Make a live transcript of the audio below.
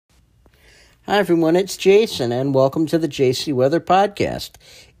Hi everyone, it's Jason and welcome to the JC Weather Podcast.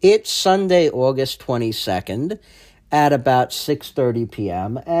 It's Sunday, August 22nd at about 6:30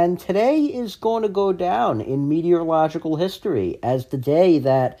 p.m. and today is going to go down in meteorological history as the day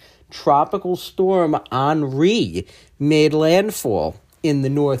that Tropical Storm Henri made landfall in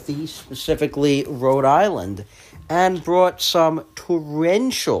the Northeast, specifically Rhode Island, and brought some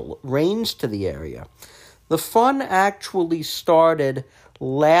torrential rains to the area. The fun actually started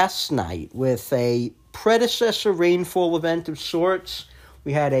last night with a predecessor rainfall event of sorts.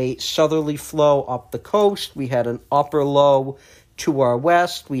 We had a southerly flow up the coast. We had an upper low to our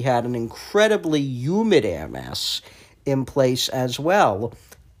west. We had an incredibly humid air mass in place as well.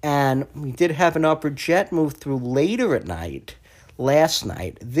 And we did have an upper jet move through later at night, last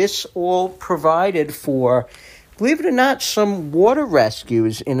night. This all provided for, believe it or not, some water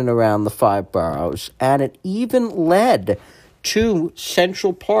rescues in and around the five boroughs. And it even led to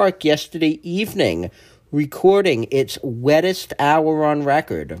Central Park yesterday evening, recording its wettest hour on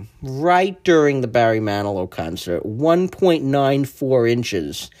record, right during the Barry Manilow concert, 1.94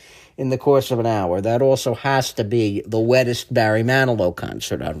 inches in the course of an hour. That also has to be the wettest Barry Manilow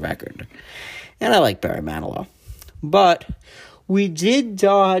concert on record. And I like Barry Manilow. But we did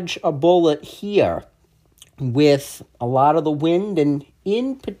dodge a bullet here with a lot of the wind and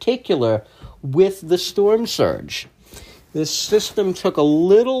in particular with the storm surge. This system took a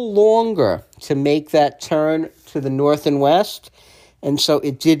little longer to make that turn to the north and west, and so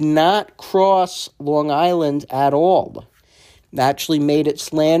it did not cross Long Island at all. It actually made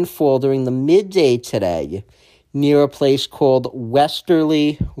its landfall during the midday today near a place called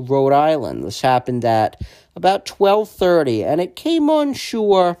Westerly, Rhode Island. This happened at about 12:30, and it came on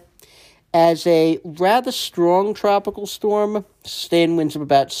shore as a rather strong tropical storm, sustained winds of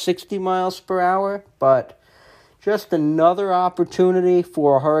about 60 miles per hour, but just another opportunity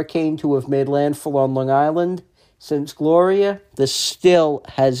for a hurricane to have made landfall on Long Island. Since Gloria, this still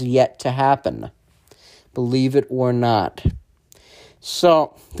has yet to happen, believe it or not.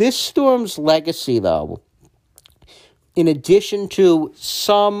 So, this storm's legacy, though, in addition to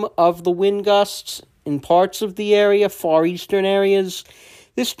some of the wind gusts in parts of the area, far eastern areas,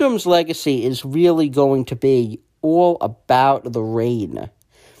 this storm's legacy is really going to be all about the rain.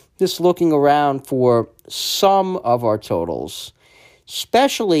 Just looking around for some of our totals,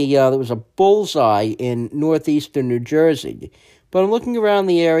 especially there was a bullseye in northeastern New Jersey. But I'm looking around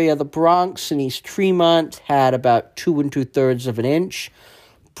the area, the Bronx and East Tremont had about 2 2/3 of an inch.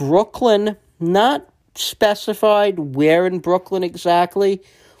 Brooklyn, not specified where in Brooklyn exactly,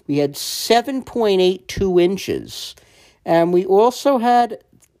 we had 7.82 inches. And we also had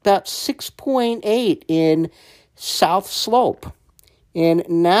about 6.8 in South Slope. In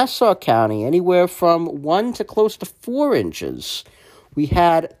Nassau County, anywhere from 1 to close to 4 inches. We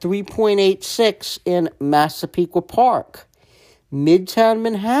had 3.86 in Massapequa Park. Midtown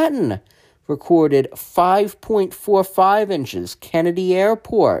Manhattan recorded 5.45 inches. Kennedy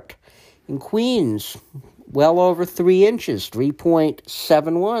Airport in Queens, well over 3 inches,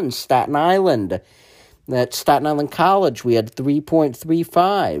 3.71. Staten Island, at Staten Island College, we had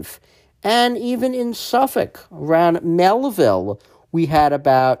 3.35. And even in Suffolk, around Melville, we had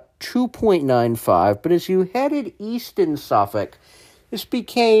about 2.95, but as you headed east in Suffolk, this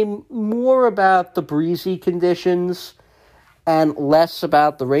became more about the breezy conditions and less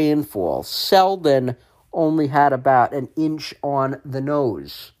about the rainfall. Selden only had about an inch on the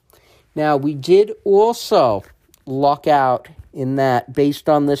nose. Now, we did also luck out in that, based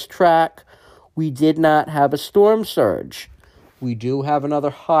on this track, we did not have a storm surge. We do have another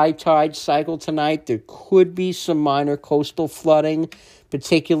high tide cycle tonight. There could be some minor coastal flooding,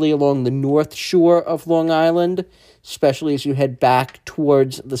 particularly along the north shore of Long Island, especially as you head back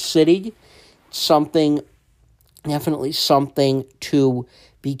towards the city. Definitely something to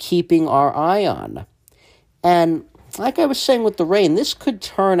be keeping our eye on. And like I was saying with the rain, this could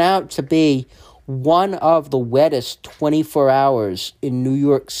turn out to be one of the wettest 24 hours in New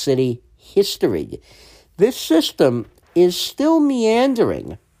York City history. This system is still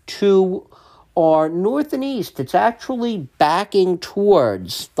meandering to our north and east. It's actually backing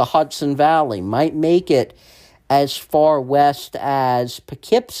towards the Hudson Valley, might make it as far west as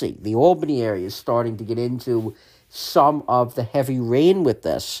Poughkeepsie. The Albany area is starting to get into some of the heavy rain with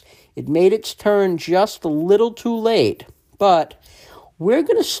this. It made its turn just a little too late, but we're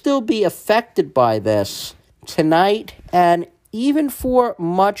going to still be affected by this tonight and even for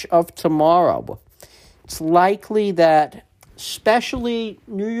much of tomorrow. It's likely that especially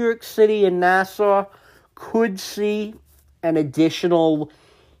New York City and Nassau could see an additional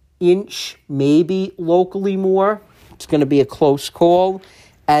inch, maybe locally more. It's going to be a close call.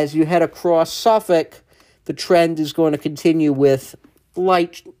 As you head across Suffolk, the trend is going to continue with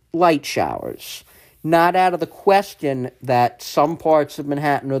light showers. Not out of the question that some parts of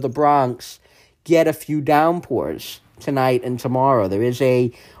Manhattan or the Bronx get a few downpours tonight and tomorrow. There is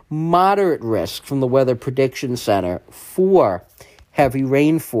a moderate risk from the Weather Prediction Center for heavy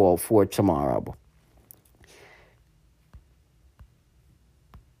rainfall for tomorrow.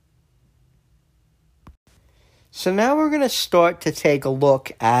 So now we're going to start to take a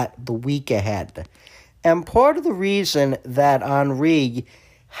look at the week ahead. And part of the reason that Henri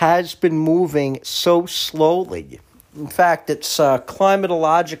has been moving so slowly, in fact, it's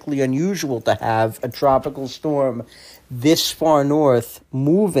climatologically unusual to have a tropical storm this far north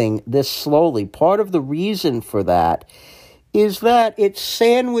moving this slowly. Part of the reason for that is that it's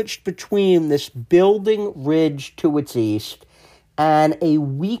sandwiched between this building ridge to its east and a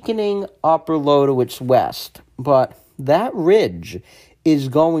weakening upper low to its west. But that ridge is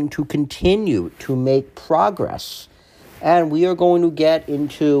going to continue to make progress. And we are going to get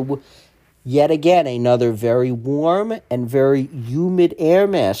into, yet again, another very warm and very humid air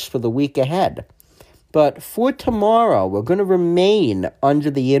mass for the week ahead. But for tomorrow, we're going to remain under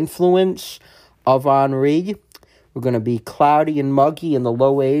the influence of Henri. We're going to be cloudy and muggy in the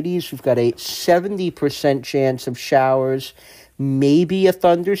low 80s. We've got a 70% chance of showers, maybe a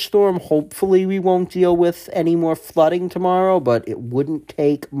thunderstorm. Hopefully we won't deal with any more flooding tomorrow, but it wouldn't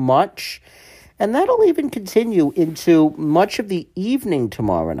take much. And that'll even continue into much of the evening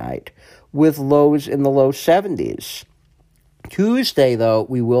tomorrow night with lows in the low 70s. Tuesday, though,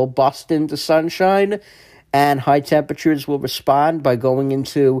 we will bust into sunshine, and high temperatures will respond by going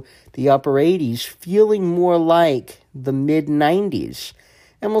into the upper 80s, feeling more like the mid-90s.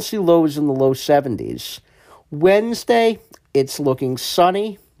 And we'll see lows in the low 70s. Wednesday, it's looking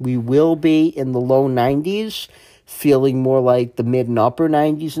sunny. We will be in the low 90s, feeling more like the mid and upper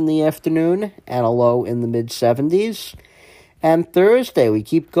 90s in the afternoon, and a low in the mid-70s. And Thursday, we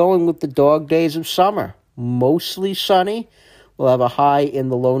keep going with the dog days of summer. Mostly sunny. We'll have a high in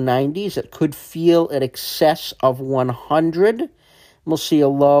the low 90s. It could feel in excess of 100. We'll see a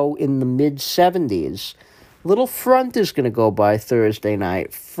low in the mid-70s. Little front is going to go by Thursday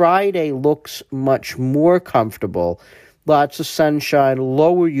night. Friday looks much more comfortable. Lots of sunshine,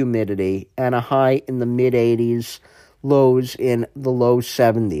 lower humidity, and a high in the mid-80s, lows in the low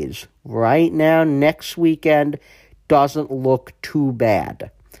 70s. Right now, next weekend doesn't look too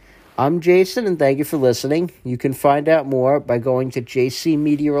bad. I'm Jason, and thank you for listening. You can find out more by going to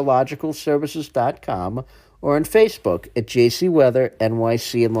jcmeteorologicalservices.com or on Facebook at JC Weather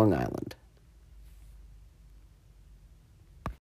NYC in Long Island.